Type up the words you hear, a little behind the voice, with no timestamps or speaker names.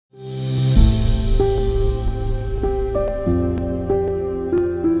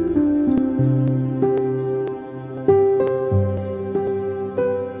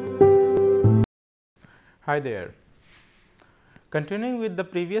Hi there. Continuing with the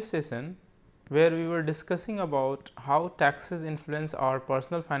previous session where we were discussing about how taxes influence our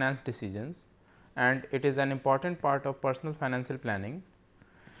personal finance decisions and it is an important part of personal financial planning.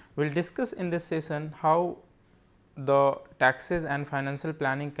 We will discuss in this session how the taxes and financial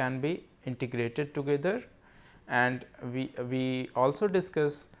planning can be integrated together, and we also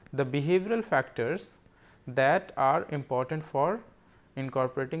discuss the behavioral factors that are important for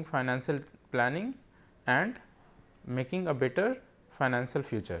incorporating financial planning and making a better financial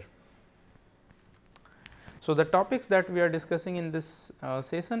future. So, the topics that we are discussing in this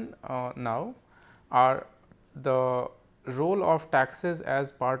session now are the role of taxes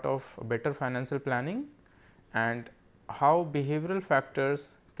as part of better financial planning and how behavioral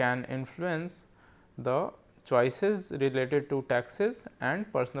factors can influence the choices related to taxes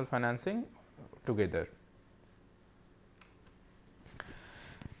and personal financing together.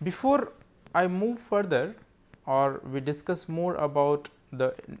 Before I move further or we discuss more about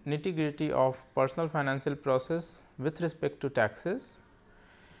the nitty-gritty of personal financial process with respect to taxes,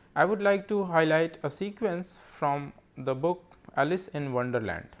 I would like to highlight a sequence from the book Alice in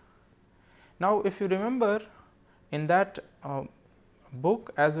Wonderland. Now, if you remember in that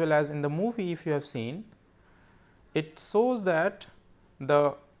book as well as in the movie, if you have seen, it shows that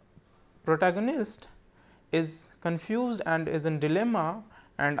the protagonist is confused and is in dilemma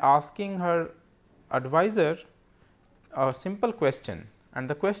and asking her advisor a simple question, and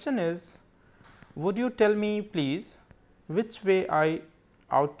the question is, would you tell me please which way I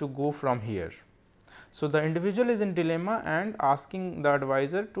ought to go from here. So, the individual is in dilemma and asking the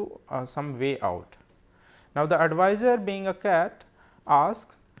advisor to some way out. Now, the advisor being a cat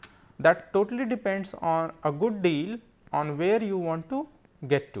asks that totally depends on a good deal on where you want to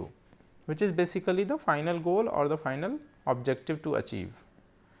get to, which is basically the final goal or the final objective to achieve.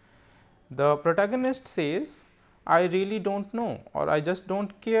 The protagonist says, I really do not know or I just do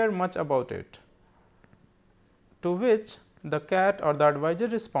not care much about it, to which the cat or the advisor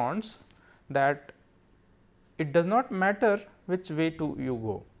responds that it does not matter which way to you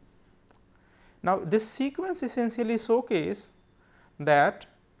go. Now, this sequence essentially showcases that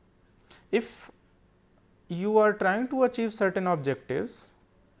if you are trying to achieve certain objectives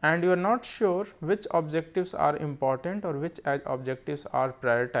and you are not sure which objectives are important or which objectives are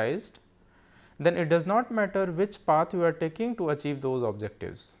prioritized, then it does not matter which path you are taking to achieve those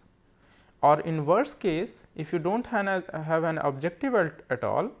objectives. Or in worst case, if you do not have an objective at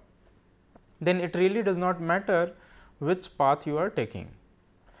all, then it really does not matter which path you are taking.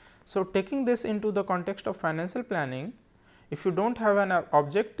 So, taking this into the context of financial planning, if you do not have an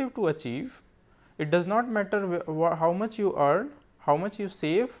objective to achieve, it does not matter how much you earn, how much you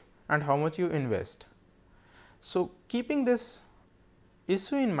save and how much you invest. So, keeping this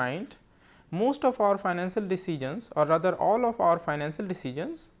issue in mind, most of our financial decisions or rather all of our financial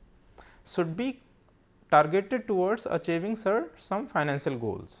decisions should be targeted towards achieving some financial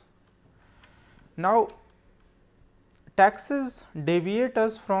goals. Now, taxes deviate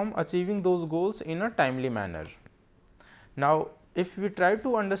us from achieving those goals in a timely manner. Now, if we try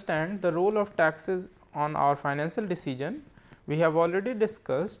to understand the role of taxes on our financial decision, we have already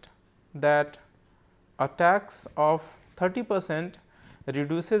discussed that a tax of 30%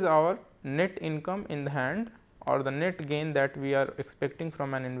 reduces our net income in the hand or the net gain that we are expecting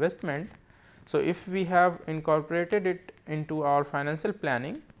from an investment. So, if we have incorporated it into our financial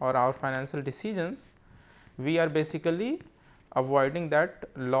planning or our financial decisions, we are basically avoiding that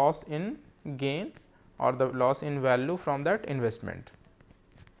loss in gain or the loss in value from that investment.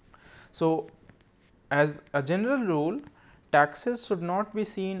 So, as a general rule, taxes should not be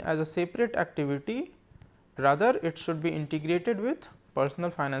seen as a separate activity, rather it should be integrated with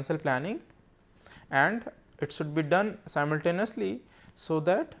personal financial planning and it should be done simultaneously, so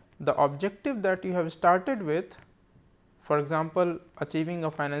that the objective that you have started with, for example, achieving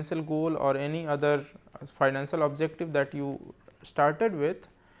a financial goal or any other financial objective that you started with,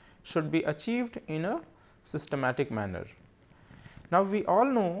 should be achieved in a systematic manner. Now, we all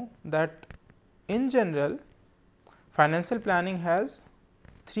know that in general financial planning has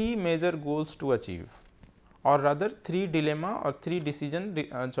three major goals to achieve, or rather three dilemma or three decision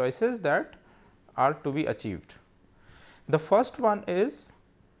choices that are to be achieved. The first one is,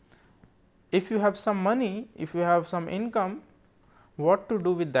 if you have some money, if you have some income, what to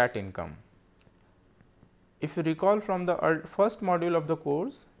do with that income. If you recall from the first module of the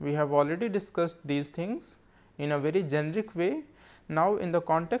course, we have already discussed these things in a very generic way. Now, in the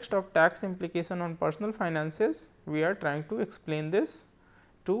context of tax implication on personal finances, we are trying to explain this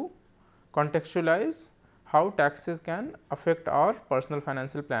to contextualize how taxes can affect our personal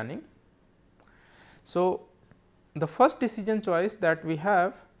financial planning. So, the first decision choice that we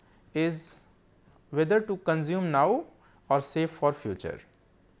have is whether to consume now or save for future.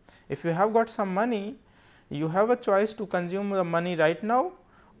 If you have got some money, you have a choice to consume the money right now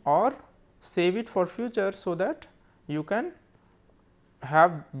or save it for future, so that you can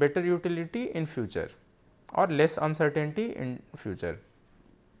have better utility in future or less uncertainty in future.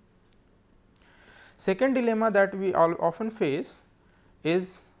 Second dilemma that we all often face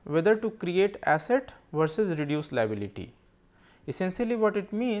is whether to create asset versus reduce liability. Essentially what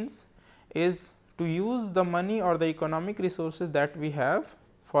it means is to use the money or the economic resources that we have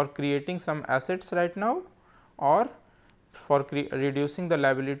for creating some assets right now or for reducing the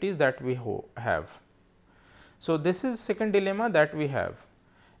liabilities that we have. So, this is second dilemma that we have,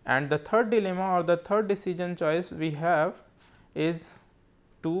 and the third dilemma or the third decision choice we have is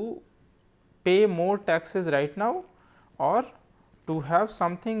to pay more taxes right now or to have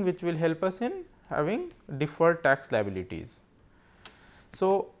something which will help us in having deferred tax liabilities.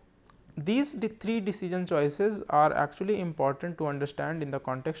 So, these three decision choices are actually important to understand in the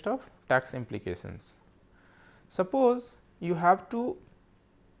context of tax implications. Suppose you have to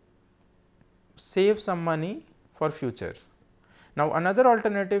save some money for future. Now, another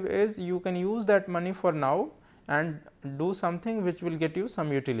alternative is you can use that money for now and do something which will get you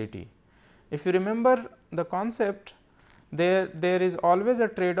some utility. If you remember the concept, there is always a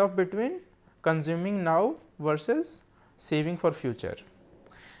trade off between consuming now versus saving for future.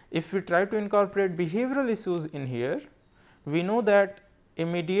 If we try to incorporate behavioral issues in here, we know that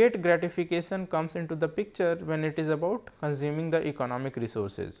immediate gratification comes into the picture when it is about consuming the economic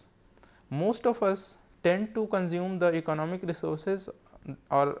resources. Most of us tend to consume the economic resources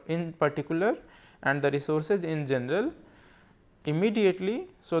or in particular and the resources in general immediately,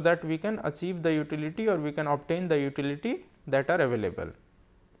 so that we can achieve the utility or we can obtain the utility that are available,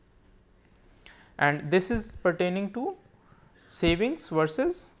 and this is pertaining to savings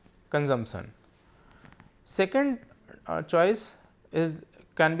versus consumption. Second choice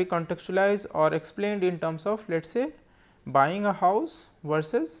can be contextualized or explained in terms of, let us say, buying a house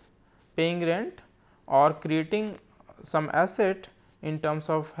versus paying rent or creating some asset in terms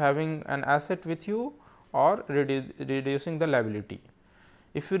of having an asset with you or reducing the liability.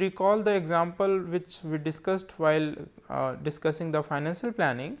 If you recall the example which we discussed while discussing the financial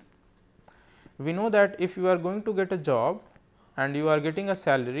planning, we know that if you are going to get a job and you are getting a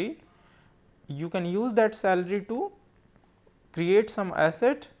salary, you can use that salary to create some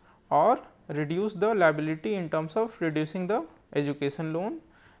asset or reduce the liability in terms of reducing the education loan.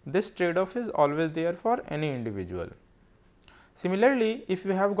 This trade off is always there for any individual. Similarly, if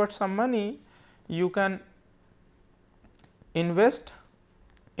you have got some money, you can invest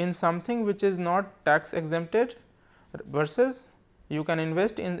in something which is not tax exempted versus you can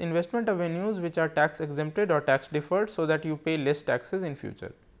invest in investment avenues which are tax exempted or tax deferred, so that you pay less taxes in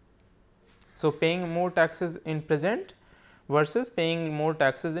future. So, paying more taxes in present versus paying more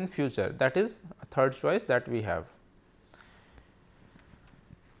taxes in future, that is a third choice that we have.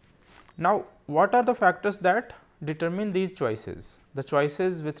 Now, what are the factors that determine these choices? The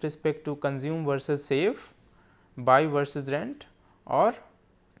choices with respect to consume versus save, buy versus rent, or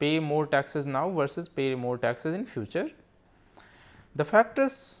pay more taxes now versus pay more taxes in future. The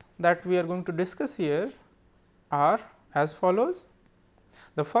factors that we are going to discuss here are as follows.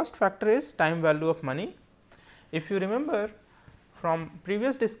 The first factor is time value of money. If you remember from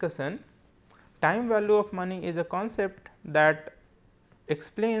previous discussion, time value of money is a concept that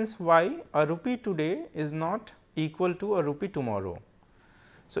explains why a rupee today is not equal to a rupee tomorrow.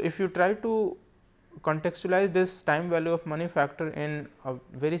 So, if you try to contextualize this time value of money factor in a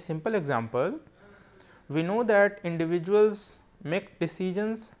very simple example, we know that individuals make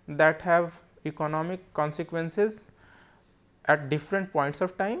decisions that have economic consequences at different points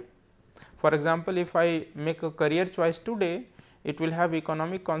of time. For example, if I make a career choice today, it will have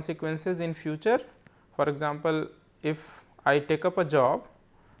economic consequences in future. For example, if I take up a job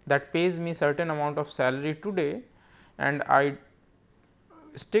that pays me certain amount of salary today and I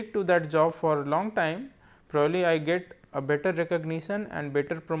stick to that job for a long time, probably I get a better recognition and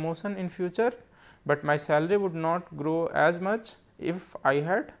better promotion in future, but my salary would not grow as much if I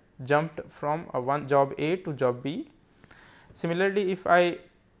had jumped from one job A to job B. Similarly, if I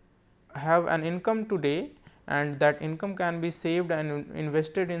have an income today and that income can be saved and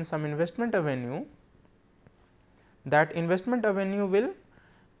invested in some investment avenue, that investment avenue will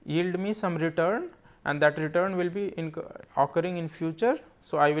yield me some return and that return will be occurring in future.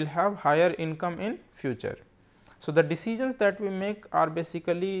 So, I will have higher income in future. So, the decisions that we make are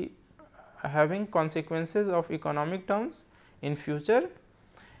basically having consequences of economic terms in future,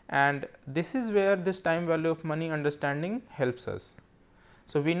 and this is where this time value of money understanding helps us.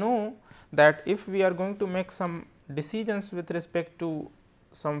 So, we know that if we are going to make some decisions with respect to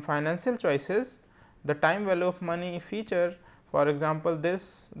some financial choices, the time value of money feature, for example,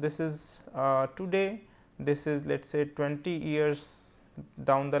 this is today, this is let us say 20 years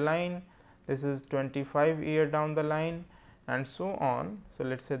down the line, this is 25 year down the line, and so on. So,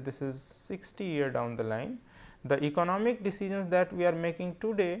 let us say this is 60 year down the line. The economic decisions that we are making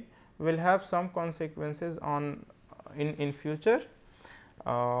today will have some consequences on in future.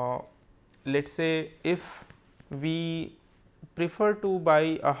 Let us say if we prefer to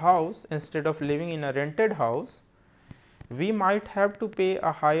buy a house instead of living in a rented house, we might have to pay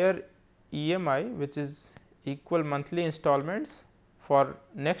a higher EMI, which is equal monthly installments for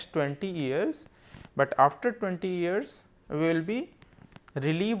next 20 years, but after 20 years we will be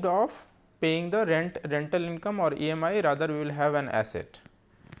relieved of paying the rental income or EMI, rather we will have an asset.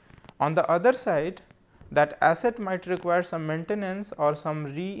 On the other side, that asset might require some maintenance or some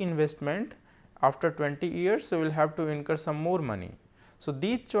reinvestment after 20 years. So, we will have to incur some more money. So,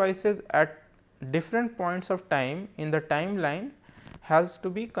 these choices at different points of time in the timeline has to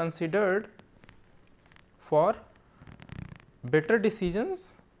be considered for better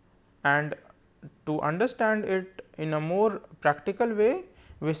decisions, and to understand it in a more practical way,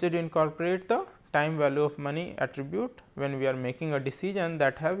 we should incorporate the time value of money attribute when we are making a decision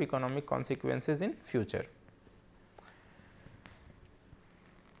that have economic consequences in future.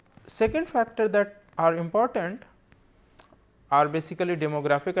 Second factor that are important are basically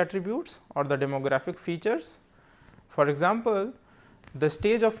demographic attributes or the demographic features. For example, the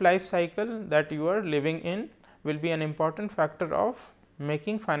stage of life cycle that you are living in will be an important factor of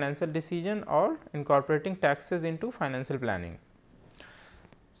making financial decision or incorporating taxes into financial planning.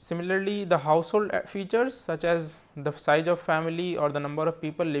 Similarly, the household features such as the size of family or the number of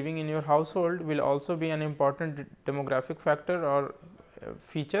people living in your household will also be an important demographic factor or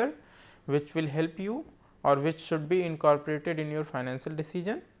feature which will help you or which should be incorporated in your financial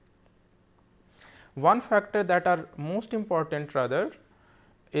decision. One factor that are most important rather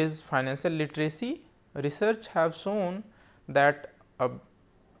is financial literacy. Research have shown that a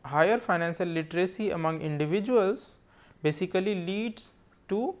higher financial literacy among individuals basically leads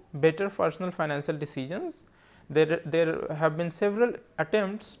to better personal financial decisions. There have been several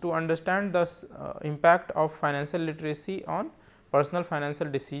attempts to understand the impact of financial literacy on personal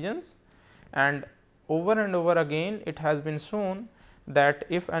financial decisions, and over again it has been shown that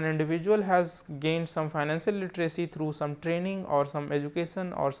if an individual has gained some financial literacy through some training or some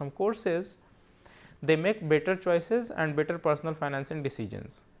education or some courses, they make better choices and better personal financing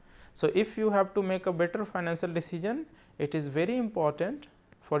decisions. So, if you have to make a better financial decision, it is very important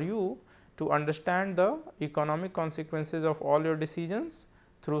for you to understand the economic consequences of all your decisions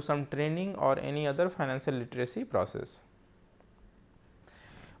through some training or any other financial literacy process.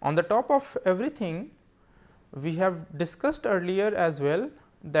 On the top of everything, we have discussed earlier as well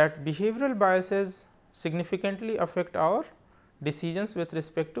that behavioral biases significantly affect our decisions with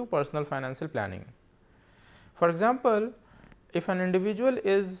respect to personal financial planning. For example, if an individual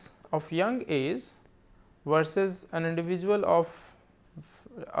is of young age versus an individual of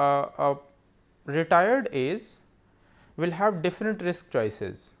a retired age will have different risk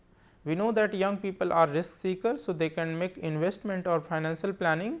choices. We know that young people are risk seekers, so they can make investment or financial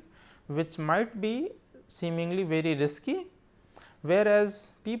planning which might be seemingly very risky,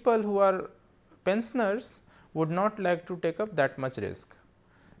 whereas people who are pensioners would not like to take up that much risk.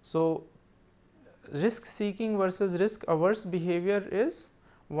 So, risk seeking versus risk averse behavior is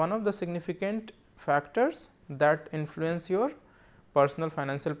one of the significant factors that influence your personal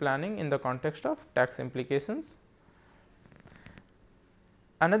financial planning in the context of tax implications.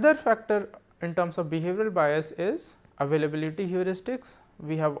 Another factor in terms of behavioral bias is availability heuristics.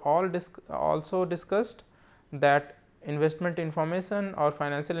 We have also discussed that investment information or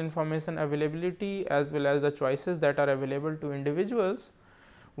financial information availability as well as the choices that are available to individuals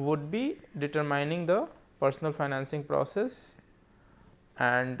would be determining the personal financing process,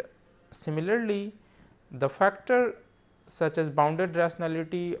 and similarly the factor such as bounded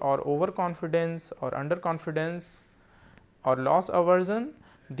rationality or overconfidence or underconfidence or loss aversion,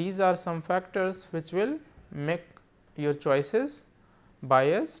 these are some factors which will make your choices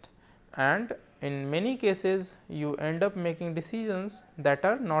biased, and in many cases you end up making decisions that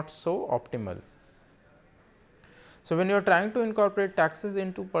are not so optimal. So, when you are trying to incorporate taxes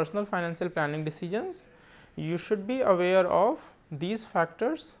into personal financial planning decisions, you should be aware of these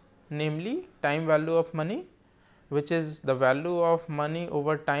factors, namely time value of money, which is the value of money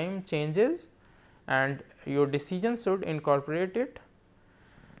over time changes and your decisions should incorporate it.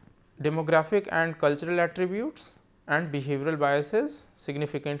 demographic and cultural attributes and behavioral biases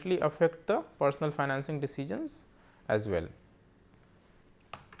significantly affect the personal financing decisions as well.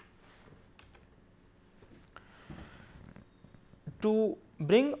 To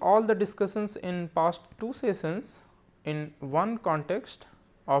bring all the discussions in past two sessions in one context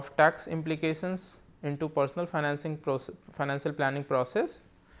of tax implications into personal financial planning process,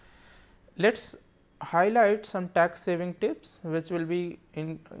 let us highlight some tax saving tips which will be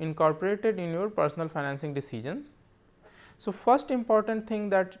incorporated in your personal financing decisions. So, first important thing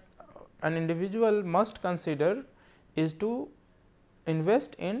that an individual must consider is to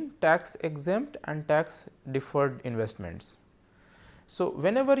invest in tax exempt and tax deferred investments. So,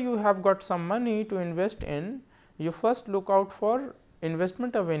 whenever you have got some money to invest in, you first look out for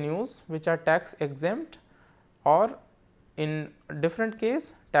investment avenues which are tax exempt or in different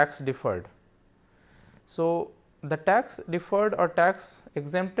case tax deferred. So, the tax deferred or tax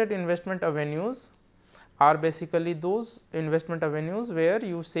exempted investment avenues are basically those investment avenues where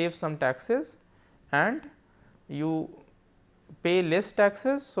you save some taxes and you pay less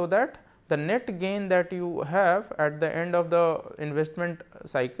taxes, so that the net gain that you have at the end of the investment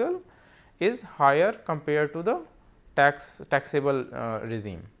cycle is higher compared to the taxable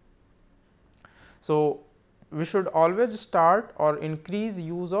regime. So, we should always start or increase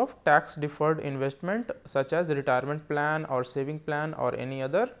use of tax deferred investment such as retirement plan or saving plan or any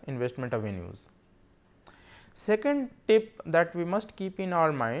other investment avenues. Second tip that we must keep in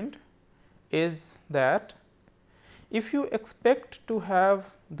our mind is that if you expect to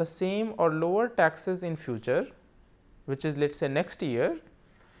have the same or lower taxes in future, which is let us say next year,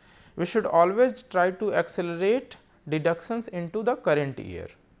 we should always try to accelerate deductions into the current year,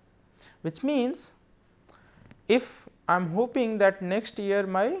 which means if I am hoping that next year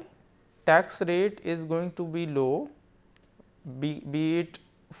my tax rate is going to be low, be it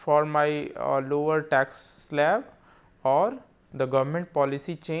for my lower tax slab or the government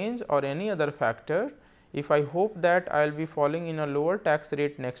policy change or any other factor, if I hope that I will be falling in a lower tax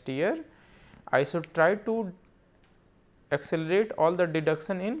rate next year, I should try to accelerate all the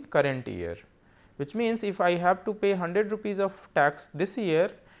deduction in current year, which means if I have to pay 100 rupees of tax this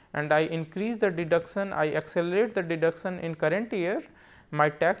year and I increase the deduction, I accelerate the deduction in current year, my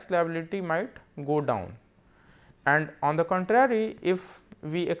tax liability might go down. And on the contrary, if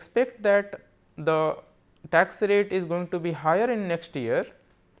we expect that the tax rate is going to be higher in next year,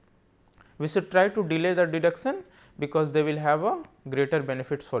 we should try to delay the deduction because they will have a greater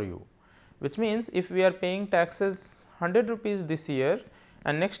benefits for you, which means if we are paying taxes 100 rupees this year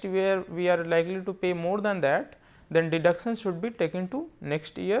and next year we are likely to pay more than that, then deduction should be taken to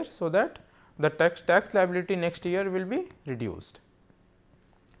next year, so that the tax liability next year will be reduced.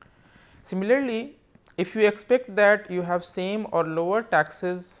 Similarly, if you expect that you have same or lower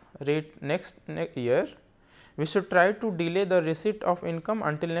taxes rate next year, we should try to delay the receipt of income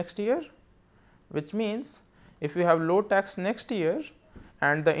until next year, which means if you have low tax next year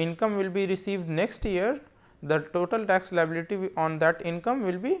and the income will be received next year, the total tax liability on that income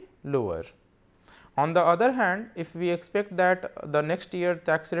will be lower. On the other hand, if we expect that the next year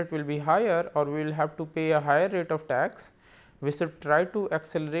tax rate will be higher or we will have to pay a higher rate of tax, we should try to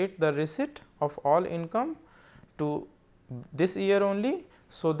accelerate the receipt of all income to this year only,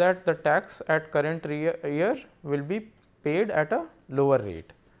 so that the tax at current year will be paid at a lower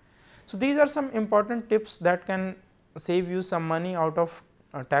rate. So, these are some important tips that can save you some money out of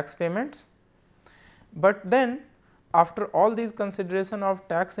tax payments. But then after all these consideration of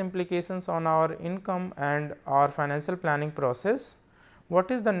tax implications on our income and our financial planning process,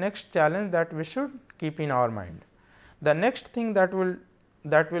 what is the next challenge that we should keep in our mind? The next thing that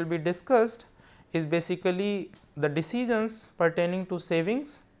will be discussed is basically the decisions pertaining to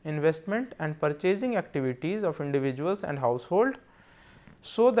savings, investment and purchasing activities of individuals and household,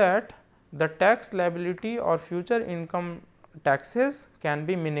 so that the tax liability or future income taxes can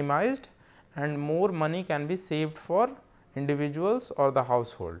be minimized and more money can be saved for individuals or the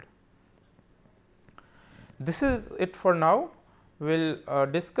household. This is it for now. We will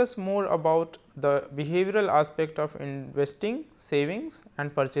discuss more about the behavioral aspect of investing, savings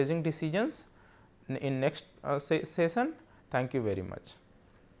and purchasing decisions in next session. Thank you very much.